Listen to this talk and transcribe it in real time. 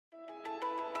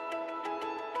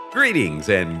Greetings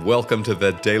and welcome to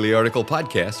the Daily Article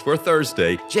Podcast for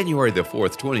Thursday, January the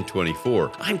 4th,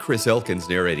 2024. I'm Chris Elkins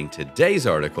narrating today's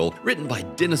article written by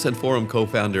Denison Forum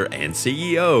co-founder and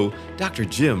CEO, Dr.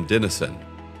 Jim Denison.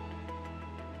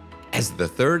 As the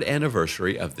third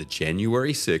anniversary of the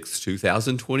January 6,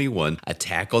 2021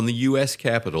 attack on the U.S.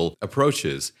 Capitol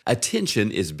approaches,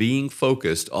 attention is being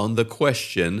focused on the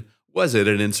question, was it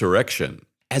an insurrection?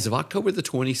 As of October the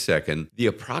 22nd, the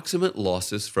approximate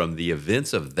losses from the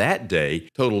events of that day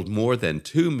totaled more than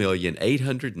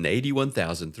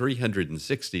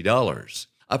 $2,881,360.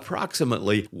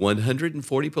 Approximately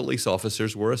 140 police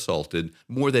officers were assaulted,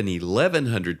 more than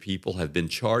 1,100 people have been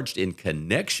charged in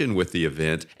connection with the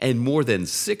event, and more than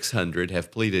 600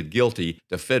 have pleaded guilty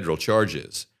to federal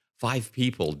charges. 5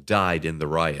 people died in the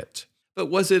riot. But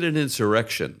was it an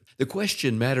insurrection? The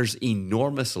question matters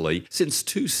enormously since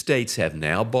 2 states have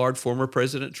now barred former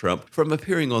President Trump from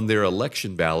appearing on their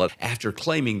election ballot after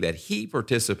claiming that he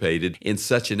participated in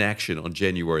such an action on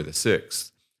January the 6th.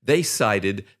 They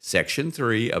cited Section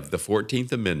 3 of the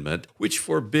 14th Amendment, which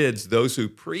forbids those who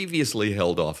previously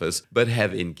held office but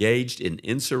have engaged in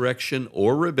insurrection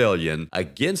or rebellion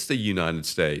against the United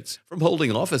States from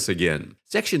holding office again.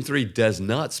 Section 3 does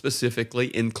not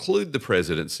specifically include the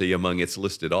presidency among its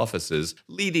listed offices,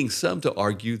 leading some to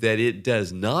argue that it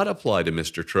does not apply to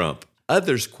Mr. Trump.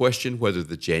 Others question whether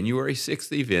the January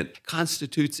 6th event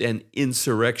constitutes an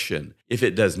insurrection. If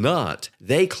it does not,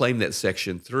 they claim that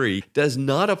Section 3 does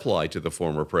not apply to the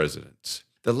former presidents.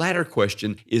 The latter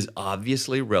question is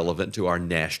obviously relevant to our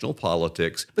national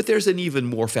politics, but there's an even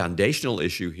more foundational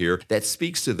issue here that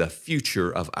speaks to the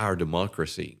future of our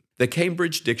democracy. The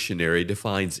Cambridge Dictionary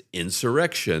defines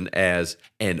insurrection as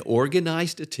an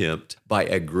organized attempt by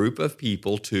a group of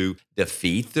people to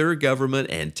defeat their government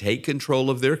and take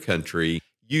control of their country,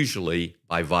 usually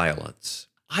by violence.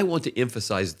 I want to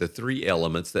emphasize the 3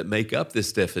 elements that make up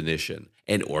this definition: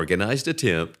 an organized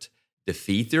attempt,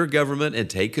 defeat their government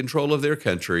and take control of their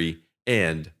country,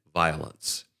 and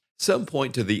violence. Some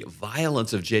point to the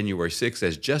violence of January 6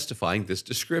 as justifying this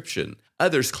description.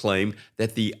 Others claim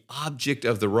that the object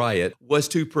of the riot was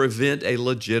to prevent a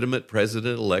legitimate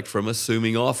president-elect from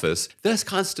assuming office, thus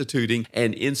constituting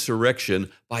an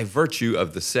insurrection by virtue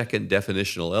of the second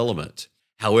definitional element.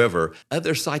 However,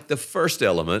 others cite the first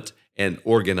element, an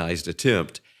organized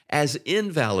attempt, as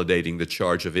invalidating the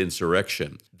charge of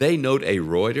insurrection. They note a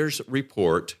Reuters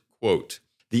report, quote,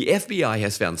 "The FBI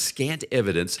has found scant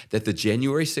evidence that the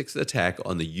January 6th attack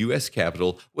on the U.S.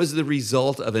 Capitol was the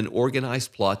result of an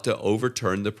organized plot to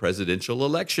overturn the presidential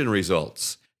election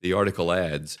results." The article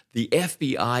adds, the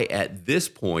FBI at this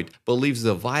point believes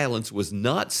the violence was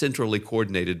not centrally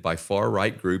coordinated by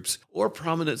far-right groups or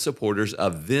prominent supporters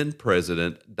of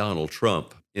then-President Donald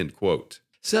Trump, end quote.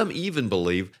 Some even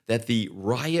believe that the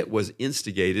riot was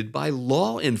instigated by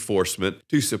law enforcement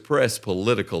to suppress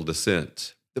political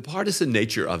dissent. The partisan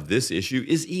nature of this issue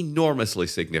is enormously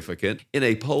significant. In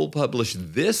a poll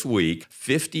published this week,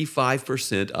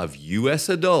 55% of U.S.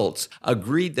 adults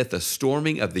agreed that the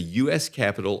storming of the U.S.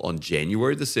 Capitol on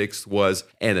January the 6th was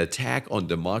an attack on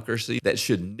democracy that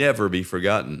should never be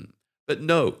forgotten. But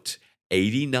note,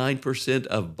 89%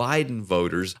 of Biden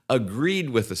voters agreed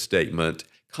with the statement,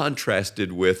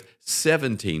 contrasted with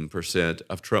 17%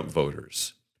 of Trump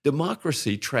voters.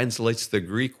 Democracy translates the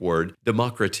Greek word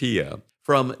demokratia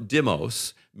from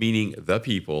demos, meaning the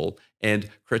people, and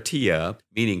kratia,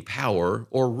 meaning power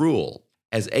or rule.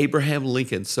 As Abraham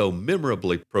Lincoln so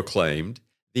memorably proclaimed,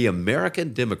 the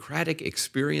American democratic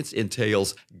experience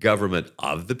entails government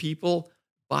of the people,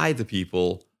 by the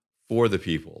people, for the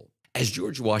people. As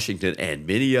George Washington and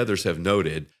many others have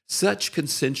noted, such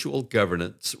consensual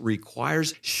governance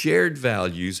requires shared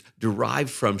values derived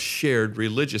from shared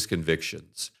religious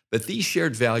convictions. But these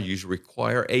shared values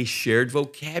require a shared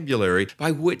vocabulary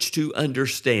by which to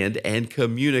understand and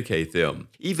communicate them.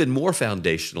 Even more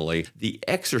foundationally, the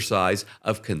exercise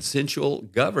of consensual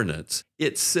governance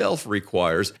itself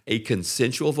requires a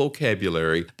consensual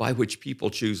vocabulary by which people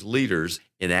choose leaders,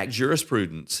 enact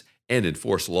jurisprudence, and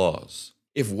enforce laws.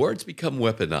 If words become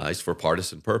weaponized for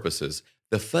partisan purposes,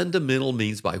 the fundamental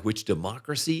means by which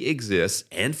democracy exists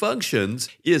and functions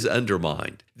is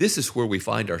undermined. This is where we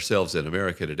find ourselves in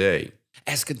America today.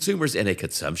 As consumers in a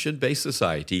consumption-based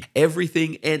society,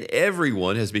 everything and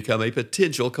everyone has become a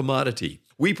potential commodity.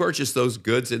 We purchase those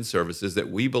goods and services that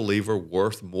we believe are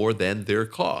worth more than their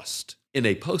cost. In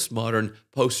a postmodern,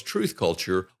 post-truth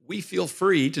culture, we feel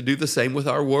free to do the same with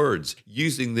our words,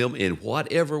 using them in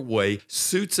whatever way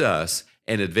suits us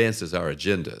and advances our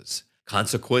agendas.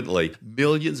 Consequently,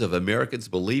 millions of Americans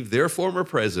believe their former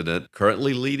president,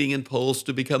 currently leading in polls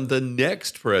to become the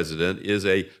next president, is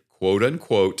a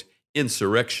quote-unquote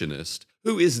insurrectionist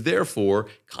who is therefore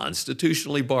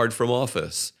constitutionally barred from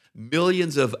office.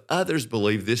 Millions of others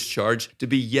believe this charge to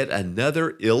be yet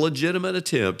another illegitimate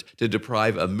attempt to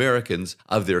deprive Americans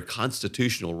of their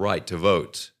constitutional right to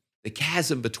vote. The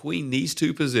chasm between these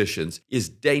two positions is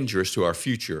dangerous to our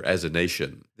future as a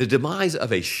nation. The demise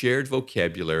of a shared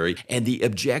vocabulary and the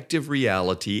objective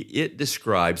reality it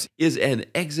describes is an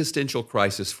existential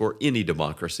crisis for any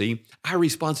democracy. Our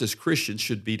response as Christians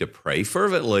should be to pray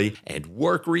fervently and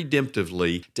work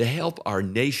redemptively to help our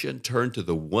nation turn to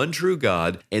the one true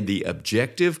God and the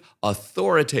objective,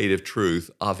 authoritative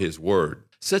truth of His Word.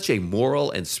 Such a moral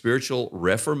and spiritual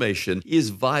reformation is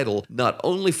vital not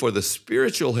only for the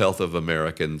spiritual health of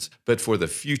Americans, but for the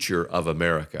future of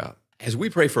America. As we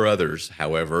pray for others,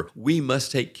 however, we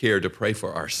must take care to pray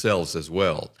for ourselves as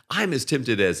well. I'm as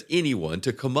tempted as anyone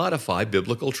to commodify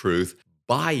biblical truth,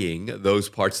 buying those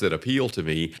parts that appeal to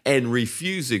me and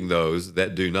refusing those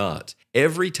that do not.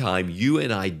 Every time you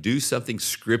and I do something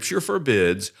Scripture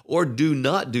forbids or do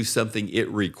not do something it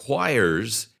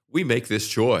requires, we make this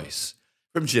choice.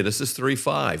 From Genesis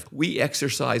 3:5, we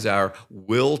exercise our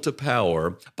will to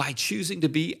power by choosing to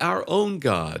be our own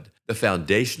God, the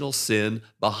foundational sin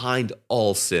behind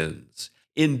all sins.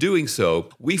 In doing so,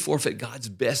 we forfeit God's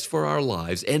best for our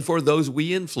lives and for those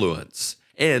we influence.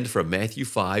 And from Matthew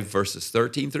 5, verses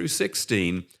 13 through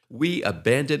 16, we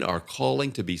abandon our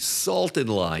calling to be salt and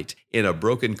light in a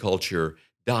broken culture,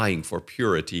 dying for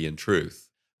purity and truth.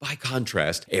 By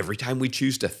contrast, every time we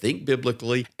choose to think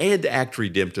biblically and act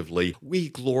redemptively, we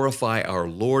glorify our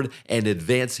Lord and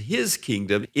advance His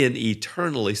kingdom in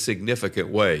eternally significant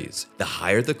ways. The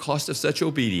higher the cost of such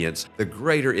obedience, the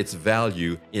greater its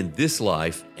value in this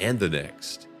life and the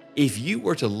next. If you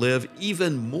were to live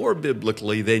even more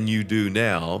biblically than you do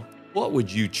now, what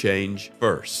would you change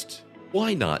first?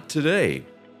 Why not today?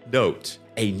 Note,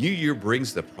 a new year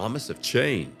brings the promise of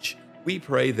change. We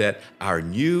pray that our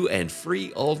new and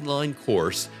free online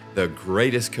course, The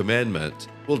Greatest Commandment,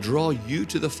 will draw you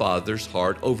to the Father's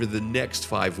heart over the next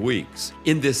 5 weeks.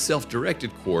 In this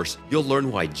self-directed course, you'll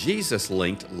learn why Jesus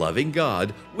linked loving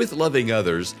God with loving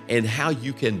others and how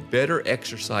you can better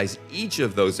exercise each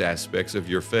of those aspects of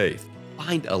your faith.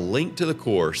 Find a link to the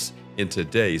course in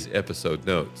today's episode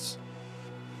notes.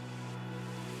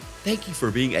 Thank you for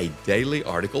being a Daily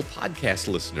Article podcast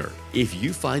listener. If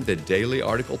you find the Daily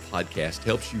Article podcast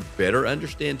helps you better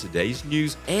understand today's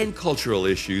news and cultural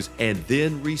issues and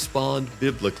then respond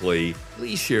biblically,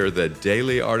 please share the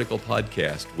Daily Article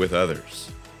podcast with others.